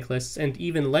 anarcho-syndicalists, and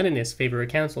even Leninists favor a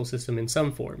council system in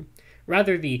some form.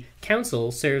 Rather, the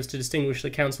council serves to distinguish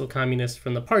the council communists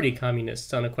from the party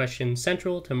communists on a question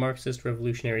central to Marxist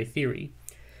revolutionary theory.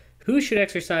 Who should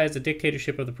exercise the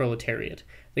dictatorship of the proletariat,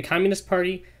 the Communist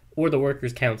Party or the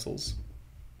workers' councils?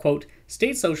 Quote,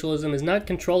 "State socialism is not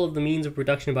control of the means of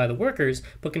production by the workers,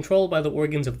 but control by the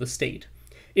organs of the state.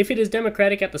 If it is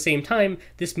democratic at the same time,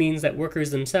 this means that workers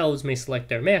themselves may select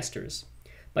their masters.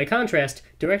 By contrast,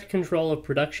 direct control of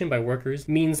production by workers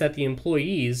means that the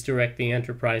employees direct the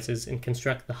enterprises and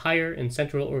construct the higher and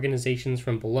central organizations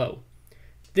from below.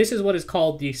 This is what is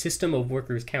called the system of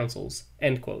workers' councils."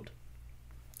 End quote.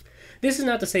 This is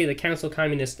not to say that council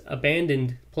communists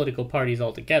abandoned political parties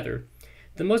altogether.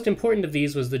 The most important of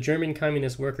these was the German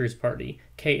Communist Workers' Party,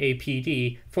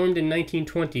 KAPD, formed in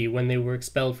 1920 when they were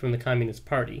expelled from the Communist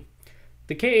Party.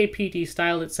 The KAPD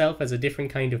styled itself as a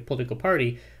different kind of political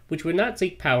party, which would not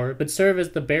seek power, but serve as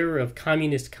the bearer of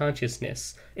communist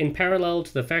consciousness, in parallel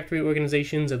to the factory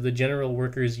organizations of the General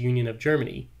Workers' Union of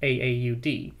Germany,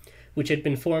 AAUD, which had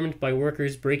been formed by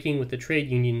workers breaking with the trade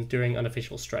unions during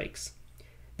unofficial strikes.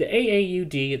 The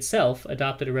AAUD itself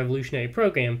adopted a revolutionary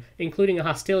program, including a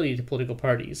hostility to political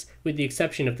parties, with the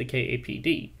exception of the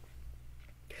KAPD.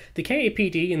 The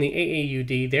KAPD and the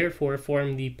AAUD therefore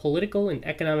formed the political and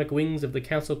economic wings of the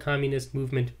Council Communist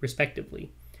movement,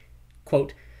 respectively.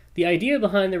 Quote, "The idea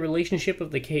behind the relationship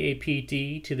of the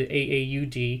KAPD to the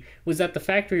AAUD was that the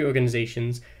factory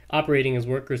organizations, operating as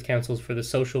workers' councils for the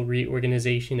social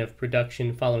reorganization of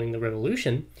production following the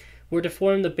revolution, were to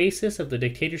form the basis of the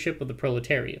dictatorship of the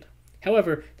proletariat.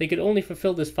 However, they could only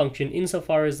fulfill this function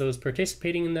insofar as those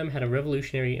participating in them had a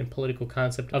revolutionary and political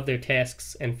concept of their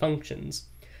tasks and functions,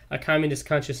 a communist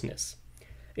consciousness.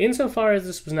 Insofar as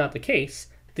this was not the case,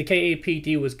 the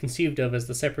KAPD was conceived of as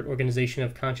the separate organization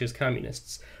of conscious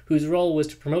communists, whose role was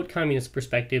to promote communist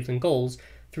perspectives and goals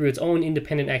through its own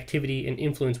independent activity and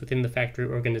influence within the factory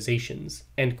organizations."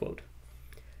 End quote.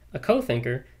 A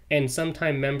co-thinker and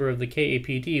sometime member of the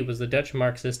KAPD was the Dutch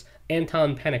Marxist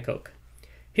Anton Pannekoek.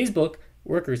 His book,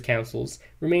 Workers' Councils,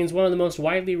 remains one of the most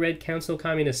widely read council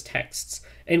communist texts,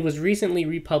 and was recently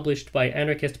republished by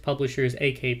anarchist publishers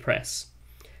AK Press.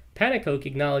 Pannekoek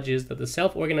acknowledges that the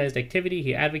self-organized activity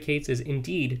he advocates is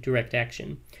indeed direct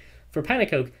action. For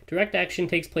Pannekoek, direct action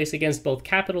takes place against both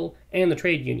capital and the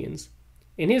trade unions.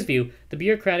 In his view, the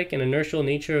bureaucratic and inertial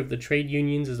nature of the trade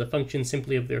unions is a function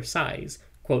simply of their size.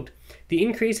 Quote, "The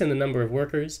increase in the number of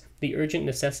workers, the urgent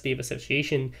necessity of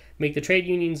association, make the trade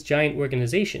unions giant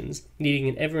organizations, needing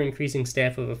an ever-increasing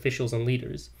staff of officials and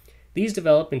leaders. These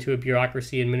develop into a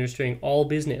bureaucracy administering all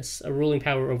business, a ruling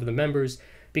power over the members,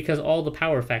 because all the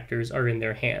power factors are in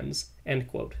their hands." End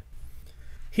quote.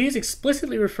 He is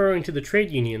explicitly referring to the trade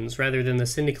unions rather than the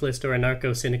syndicalist or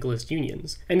anarcho-syndicalist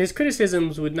unions, and his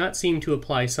criticisms would not seem to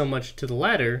apply so much to the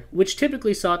latter, which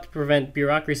typically sought to prevent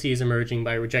bureaucracies emerging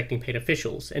by rejecting paid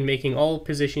officials and making all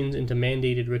positions into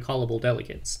mandated recallable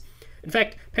delegates. In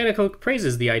fact, Pannekoek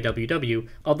praises the IWW,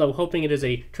 although hoping it is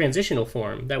a transitional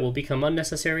form that will become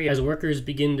unnecessary as workers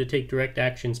begin to take direct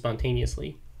action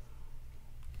spontaneously.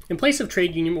 In place of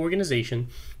trade union organization,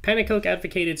 Pannekoek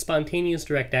advocated spontaneous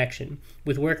direct action,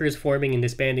 with workers forming and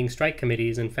disbanding strike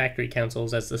committees and factory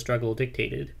councils as the struggle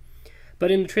dictated.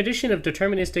 But in the tradition of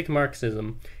deterministic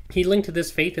Marxism, he linked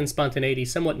this faith in spontaneity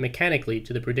somewhat mechanically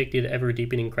to the predicted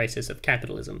ever-deepening crisis of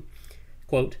capitalism.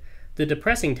 Quote, "The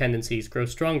depressing tendencies grow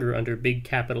stronger under big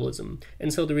capitalism,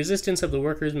 and so the resistance of the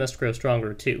workers must grow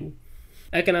stronger too.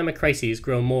 Economic crises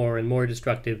grow more and more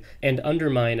destructive and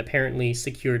undermine apparently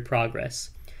secured progress.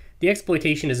 The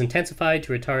exploitation is intensified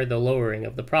to retard the lowering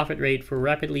of the profit rate for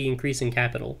rapidly increasing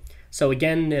capital. So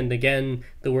again and again,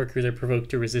 the workers are provoked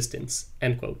to resistance."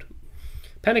 End quote.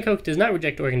 Pannekoek does not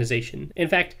reject organization. In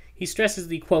fact, he stresses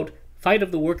the, quote, "fight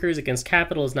of the workers against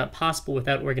capital is not possible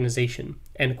without organization."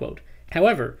 End quote.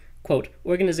 However, quote,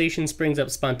 "organization springs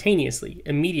up spontaneously,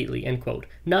 immediately," end quote,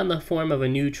 not in the form of a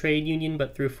new trade union,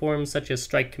 but through forms such as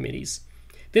strike committees.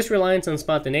 This reliance on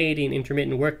spontaneity and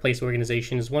intermittent workplace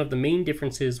organization is one of the main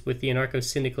differences with the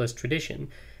anarcho-syndicalist tradition,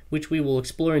 which we will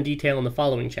explore in detail in the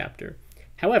following chapter.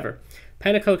 However,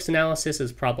 Pannekoek's analysis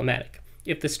is problematic.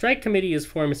 If the strike committee is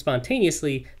formed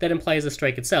spontaneously, that implies the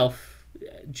strike itself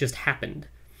just happened.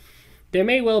 There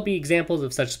may well be examples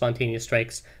of such spontaneous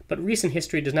strikes, but recent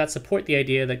history does not support the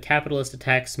idea that capitalist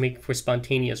attacks make for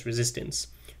spontaneous resistance.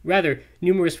 Rather,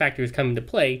 numerous factors come into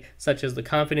play, such as the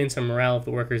confidence and morale of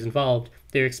the workers involved,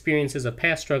 their experiences of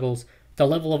past struggles, the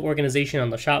level of organization on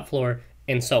the shop floor,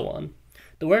 and so on.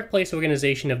 The workplace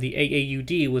organization of the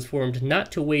AAUD was formed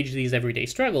not to wage these everyday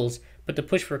struggles, but to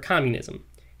push for communism.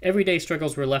 Everyday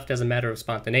struggles were left as a matter of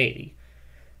spontaneity.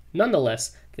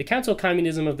 Nonetheless, the council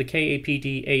communism of the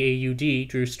KAPD-AAUD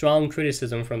drew strong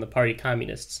criticism from the party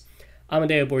communists.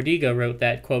 Amadeo Bordiga wrote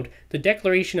that, quote, "the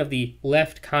declaration of the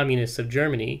Left Communists of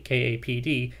Germany,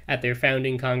 KAPD, at their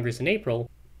founding Congress in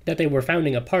April, that they were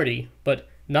founding a party, but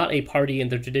not a party in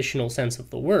the traditional sense of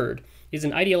the word, is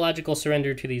an ideological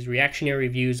surrender to these reactionary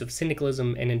views of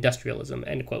syndicalism and industrialism,"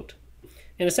 end quote.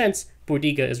 In a sense,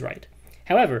 Bordiga is right.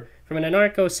 However, from an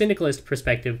anarcho-syndicalist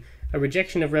perspective, a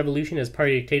rejection of revolution as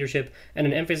party dictatorship and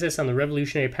an emphasis on the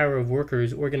revolutionary power of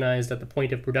workers organized at the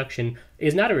point of production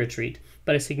is not a retreat,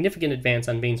 but a significant advance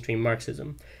on mainstream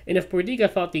Marxism. And if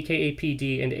Bordiga thought the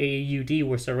KAPD and AAUD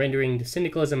were surrendering to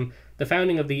syndicalism, the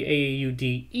founding of the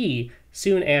AAUDE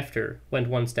soon after went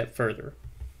one step further.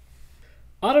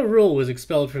 Otto Rühl was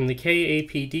expelled from the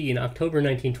KAPD in October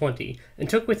 1920 and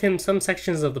took with him some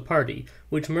sections of the party,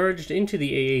 which merged into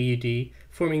the AAUD,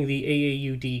 forming the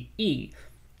AAUDE,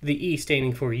 the E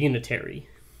standing for unitary.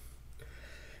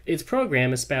 Its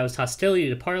program espoused hostility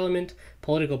to parliament,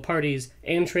 political parties,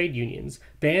 and trade unions,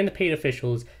 banned paid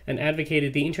officials, and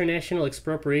advocated the international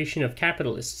expropriation of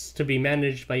capitalists to be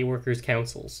managed by workers'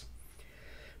 councils.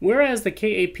 Whereas the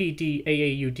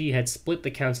KAPD-AAUD had split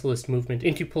the councilist movement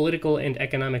into political and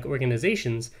economic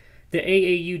organizations, the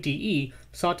AAUDE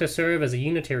sought to serve as a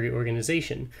unitary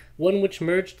organization, one which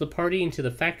merged the party into the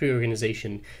factory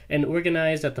organization and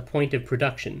organized at the point of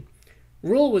production.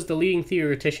 Rühl was the leading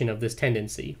theoretician of this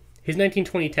tendency. His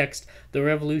 1920 text, "The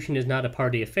Revolution is Not a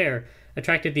Party Affair,"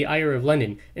 attracted the ire of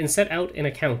Lenin and set out an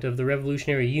account of the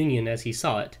Revolutionary Union as he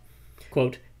saw it.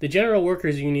 Quote, "The General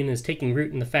Workers' Union is taking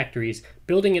root in the factories,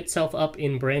 building itself up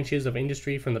in branches of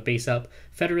industry from the base up,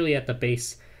 federally at the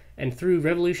base, and through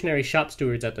revolutionary shop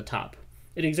stewards at the top.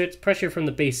 It exerts pressure from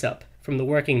the base up, from the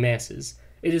working masses.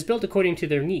 It is built according to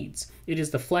their needs. It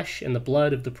is the flesh and the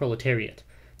blood of the proletariat.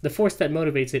 The force that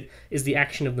motivates it is the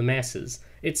action of the masses.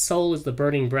 Its soul is the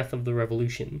burning breath of the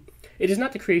revolution. It is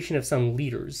not the creation of some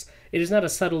leaders. It is not a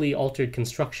subtly altered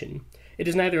construction. It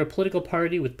is neither a political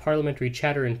party with parliamentary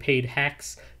chatter and paid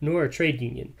hacks, nor a trade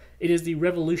union. It is the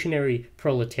revolutionary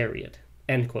proletariat."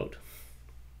 End quote.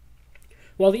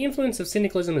 While the influence of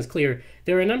syndicalism is clear,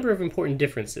 there are a number of important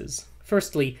differences.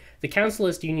 Firstly, the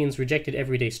councilist unions rejected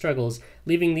everyday struggles,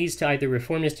 leaving these to either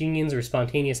reformist unions or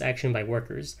spontaneous action by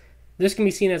workers. This can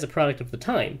be seen as a product of the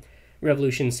time.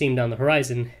 Revolution seemed on the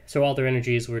horizon, so all their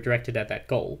energies were directed at that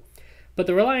goal. But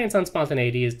the reliance on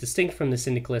spontaneity is distinct from the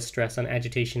syndicalist stress on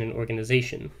agitation and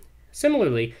organization.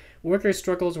 Similarly, workers'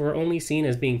 struggles were only seen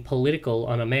as being political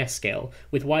on a mass scale,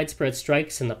 with widespread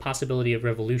strikes and the possibility of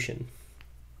revolution.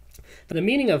 The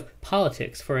meaning of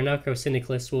politics for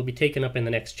anarcho-syndicalists will be taken up in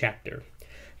the next chapter.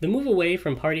 The move away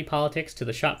from party politics to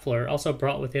the shop floor also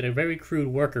brought with it a very crude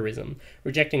workerism,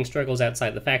 rejecting struggles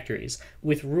outside the factories,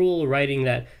 with Rühl writing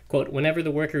that, quote, "whenever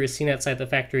the worker is seen outside the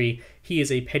factory, he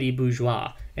is a petty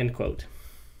bourgeois," end quote.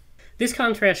 This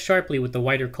contrasts sharply with the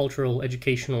wider cultural,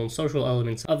 educational, and social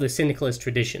elements of the syndicalist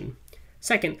tradition.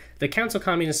 Second, the Council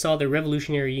Communists saw their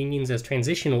revolutionary unions as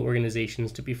transitional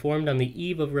organizations to be formed on the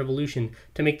eve of revolution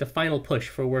to make the final push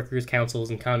for workers' councils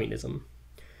and communism.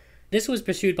 This was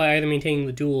pursued by either maintaining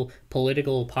the dual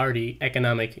political party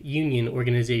economic union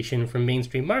organization from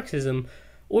mainstream Marxism,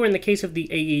 or in the case of the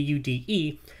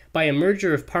AAUDE, by a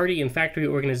merger of party and factory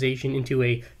organization into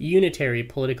a unitary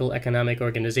political economic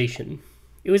organization.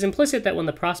 It was implicit that when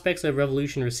the prospects of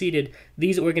revolution receded,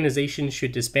 these organizations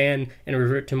should disband and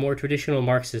revert to more traditional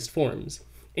Marxist forms.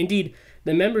 Indeed,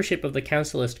 the membership of the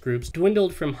councilist groups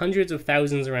dwindled from hundreds of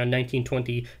thousands around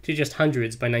 1920 to just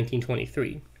hundreds by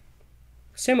 1923.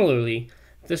 Similarly,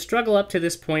 the struggle up to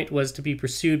this point was to be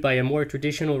pursued by a more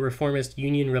traditional reformist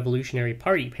Union Revolutionary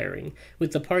Party pairing,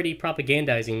 with the party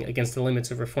propagandizing against the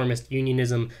limits of reformist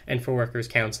unionism and for workers'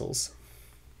 councils.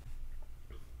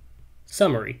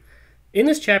 Summary. In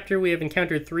this chapter, we have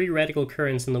encountered three radical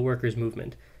currents in the workers'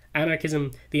 movement: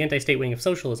 anarchism, the anti-state wing of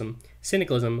socialism;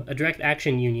 syndicalism, a direct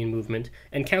action union movement;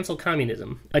 and council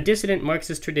communism, a dissident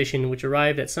Marxist tradition which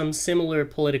arrived at some similar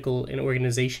political and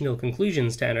organizational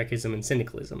conclusions to anarchism and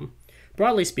syndicalism.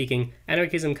 Broadly speaking,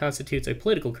 anarchism constitutes a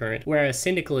political current, whereas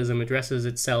syndicalism addresses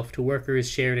itself to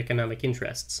workers' shared economic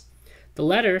interests. The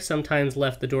latter sometimes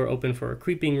left the door open for a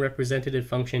creeping representative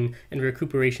function and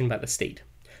recuperation by the state.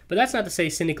 But that's not to say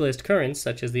syndicalist currents,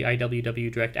 such as the IWW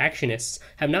direct actionists,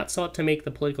 have not sought to make the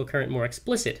political current more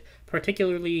explicit,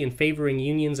 particularly in favoring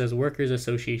unions as workers'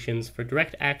 associations for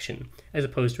direct action, as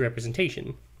opposed to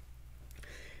representation.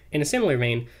 In a similar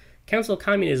vein, council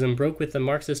communism broke with the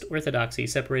Marxist orthodoxy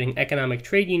separating economic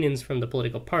trade unions from the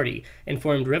political party, and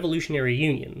formed revolutionary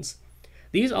unions.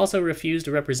 These also refused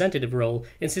a representative role,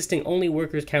 insisting only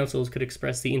workers' councils could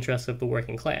express the interests of the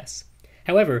working class.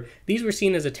 However, these were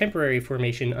seen as a temporary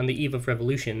formation on the eve of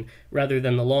revolution, rather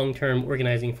than the long-term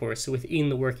organizing force within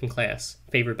the working class,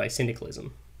 favored by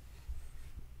syndicalism.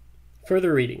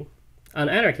 Further reading. On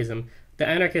anarchism, the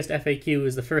Anarchist FAQ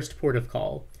is the first port of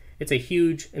call. It's a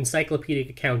huge, encyclopedic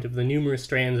account of the numerous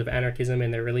strands of anarchism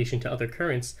and their relation to other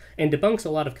currents, and debunks a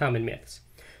lot of common myths.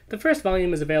 The first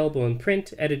volume is available in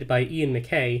print, edited by Ian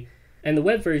McKay, and the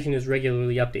web version is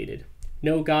regularly updated.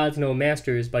 No Gods, No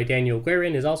Masters by Daniel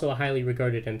Guerin is also a highly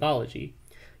regarded anthology.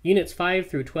 Units 5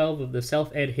 through 12 of the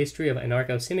Self-Ed History of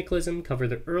Anarcho-syndicalism cover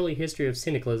the early history of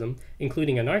syndicalism,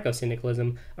 including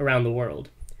anarcho-syndicalism, around the world.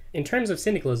 In terms of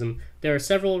syndicalism, there are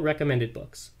several recommended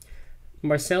books.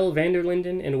 Marcel van der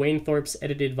Linden and Wayne Thorpe's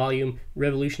edited volume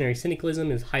Revolutionary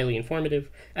Syndicalism is highly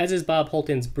informative, as is Bob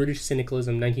Holton's British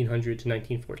Syndicalism 1900 to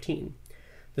 1914.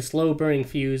 The Slow Burning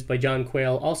Fuse by John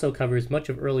Quayle also covers much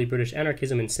of early British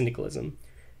anarchism and syndicalism.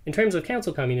 In terms of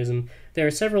council communism, there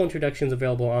are several introductions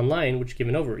available online which give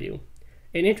an overview.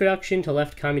 An Introduction to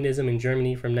Left Communism in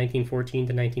Germany from 1914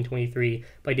 to 1923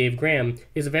 by Dave Graham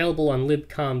is available on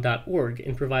libcom.org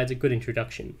and provides a good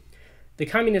introduction. The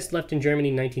Communist Left in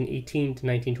Germany 1918 to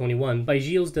 1921 by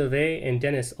Gilles Delvey and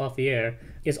Denis Authier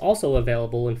is also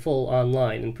available in full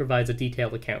online and provides a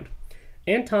detailed account.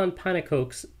 Anton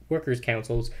Pannekoek's Workers'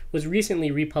 Councils was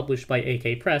recently republished by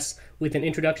AK Press with an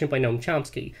introduction by Noam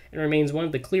Chomsky and remains one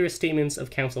of the clearest statements of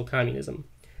council communism.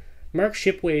 Mark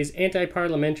Shipway's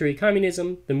Anti-Parliamentary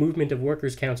Communism, the Movement of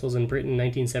Workers' Councils in Britain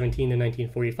 1917 to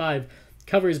 1945,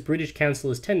 covers British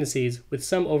councilist tendencies with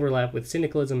some overlap with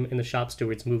syndicalism and the shop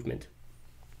stewards movement.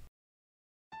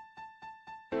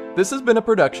 This has been a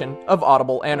production of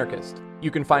Audible Anarchist. You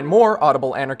can find more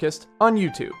Audible Anarchist on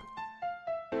YouTube.